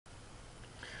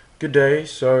Good day.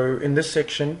 So in this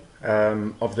section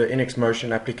of the NX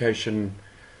Motion application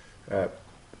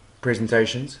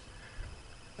presentations,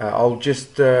 I'll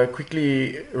just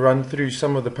quickly run through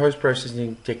some of the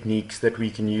post-processing techniques that we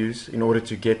can use in order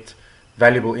to get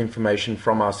valuable information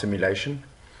from our simulation.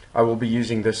 I will be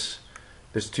using this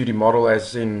 2D model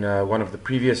as in one of the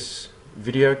previous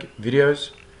videos,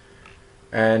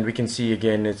 and we can see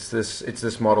again it's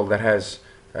this model that has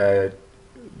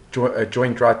a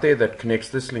joint right there that connects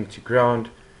this link to ground,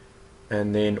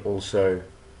 and then also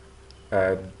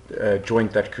a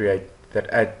joint that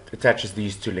attaches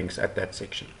these two links at that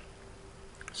section.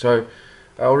 So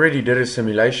I already did a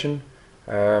simulation,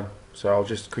 so I'll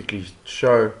just quickly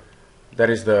show that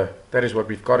is what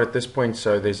we've got at this point.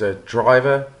 So there's a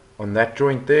driver on that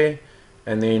joint there,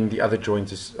 and then the other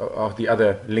joint is the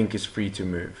other link is free to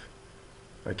move.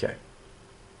 Okay,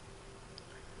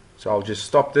 so I'll just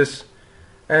stop this.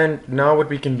 And now what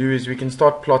we can do is we can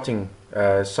start plotting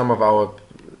some of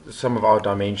our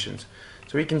dimensions.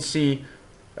 So we can see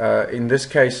in this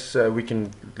case we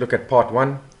can look at part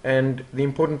 1, and the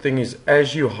important thing is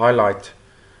as you highlight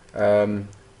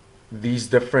these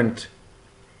different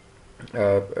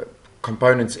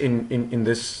components in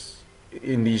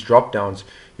these drop downs,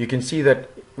 you can see that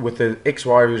with the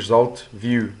XY result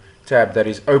view tab that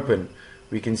is open,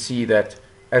 we can see that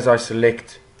as I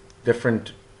select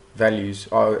different values,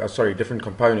 different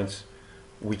components,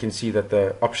 we can see that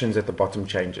the options at the bottom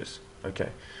changes. Okay,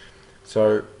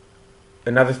 so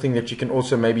another thing that you can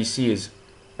also maybe see is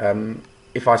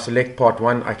if I select part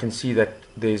 1, I can see that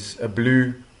there's a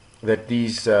blue, that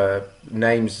these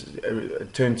names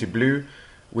turn to blue,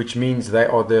 which means they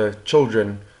are the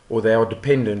children, or they are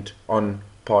dependent on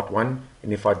part 1.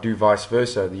 And if I do vice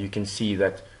versa, you can see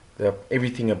that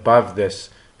everything above this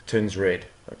turns red.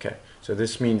 Okay, so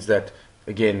this means that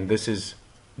again this is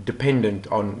dependent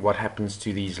on what happens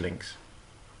to these links.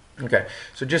 Okay,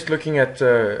 so just looking at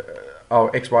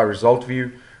our XY result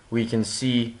view, we can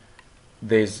see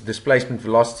there's displacement,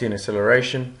 velocity and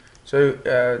acceleration. So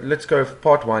let's go for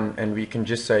part 1, and we can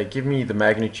just say give me the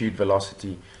magnitude,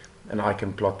 velocity, and I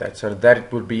can plot that. So that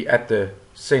it would be at the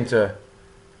center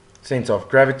of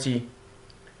gravity,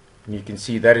 and you can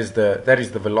see that is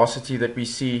the velocity that we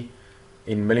see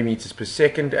in millimeters per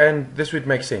second, and this would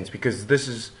make sense because this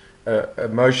is a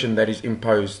motion that is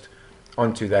imposed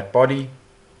onto that body.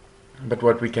 But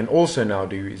what we can also now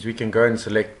do is we can go and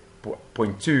select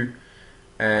point 2,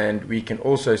 and we can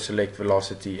also select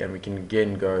velocity, and we can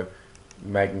again go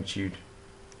magnitude,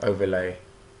 overlay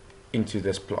into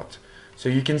this plot. So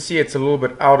you can see it's a little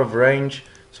bit out of range,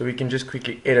 so we can just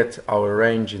quickly edit our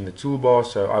range in the toolbar.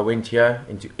 So I went here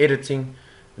into editing,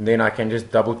 and then I can just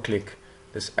double click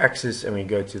this axis, and we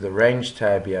go to the range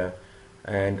tab here,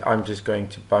 and I'm just going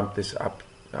to bump this up.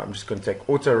 I'm just going to take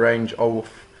auto range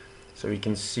off, so we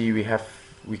can see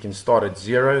we can start at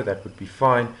 0, that would be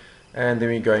fine, and then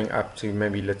we're going up to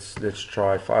maybe let's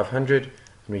try 500, and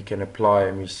we can apply,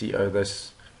 and we see, oh,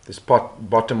 this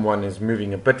bottom one is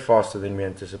moving a bit faster than we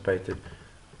anticipated,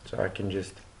 so I can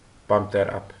just bump that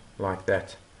up like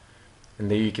that, and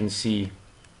there you can see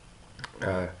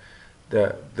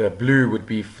the blue would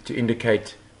be to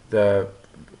indicate the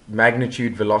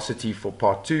magnitude, velocity for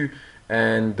part 2,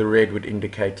 and the red would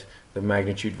indicate the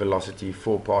magnitude, velocity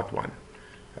for part 1.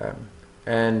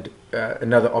 And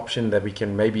another option that we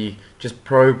can maybe just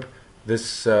probe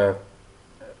this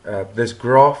this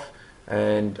graph,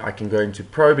 and I can go into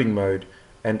probing mode,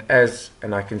 and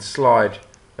I can slide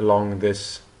along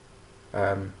this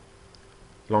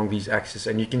along these axes,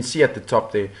 and you can see at the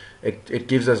top there it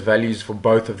gives us values for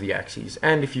both of the axes,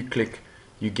 and if you click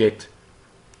you get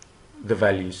the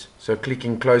values. So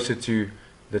clicking closer to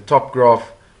the top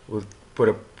graph will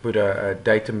put a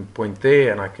datum point there,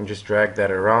 and I can just drag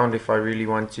that around if I really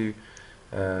want to,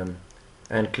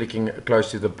 and clicking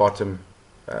close to the bottom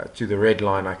to the red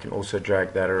line, I can also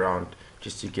drag that around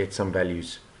just to get some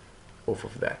values off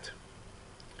of that.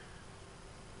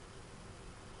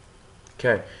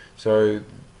 Okay, so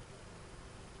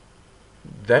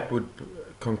that would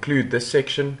conclude this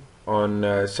section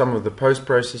on some of the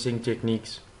post-processing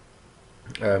techniques.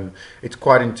 It's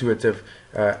quite intuitive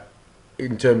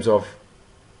in terms of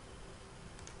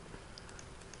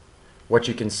what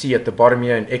you can see at the bottom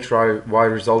here in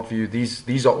XY result view.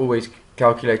 These are always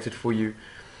calculated for you.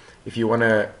 If you want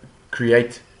to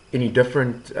create any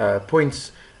different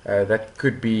points, that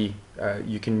could be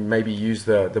you can maybe use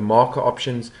the marker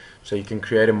options, so you can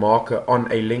create a marker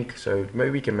on a link. So maybe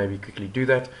we can quickly do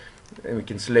that, and we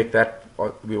can select that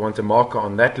we want a marker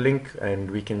on that link,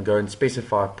 and we can go and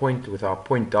specify a point with our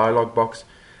point dialog box,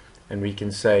 and we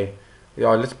can say yeah,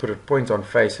 let's put a point on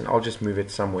face, and I'll just move it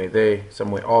somewhere there,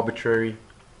 somewhere arbitrary,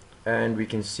 and we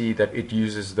can see that it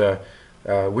uses the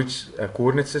which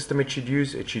coordinate system it should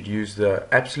use. It should use the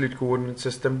absolute coordinate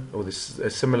system, or this a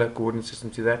similar coordinate system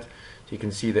to that. So you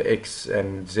can see the x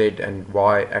and z and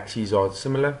y axes are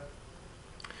similar,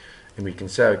 and we can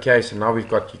say okay. So now we've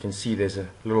got, you can see there's a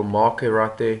little marker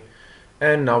right there,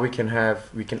 and now we can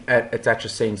attach a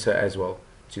sensor as well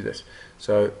to this.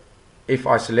 So if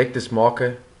I select this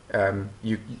marker,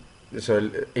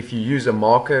 so if you use a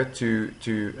marker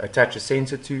to attach a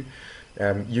sensor to,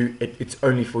 it's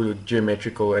only for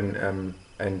geometrical and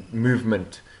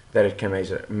movement that it can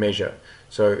measure.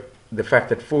 So the fact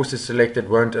that force is selected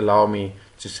won't allow me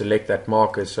to select that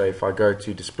marker. So if I go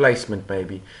to displacement,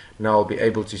 maybe now I'll be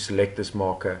able to select this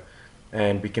marker,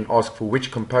 and we can ask for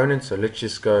which component. So let's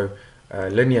just go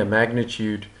linear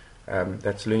magnitude.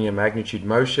 That's linear magnitude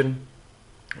motion,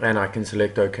 and I can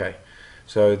select OK.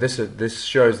 So this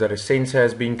shows that a sensor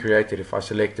has been created. If I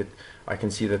select it, I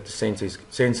can see that the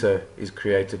sensor is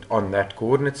created on that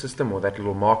coordinate system, or that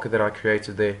little marker that I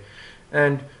created there.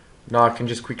 And now I can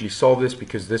just quickly solve this,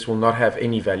 because this will not have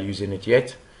any values in it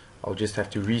yet. I'll just have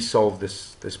to resolve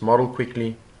this model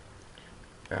quickly.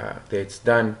 There, it's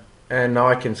done. And now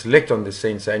I can select on the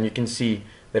sensor, and you can see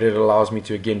that it allows me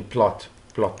to again plot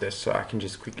this. So I can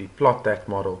just quickly plot that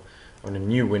model on a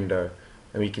new window,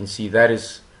 and we can see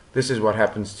this is what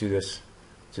happens to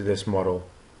this model,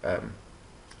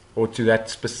 or to that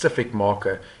specific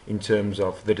marker, in terms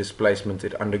of the displacement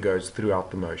it undergoes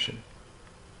throughout the motion.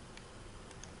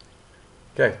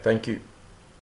 Okay, thank you.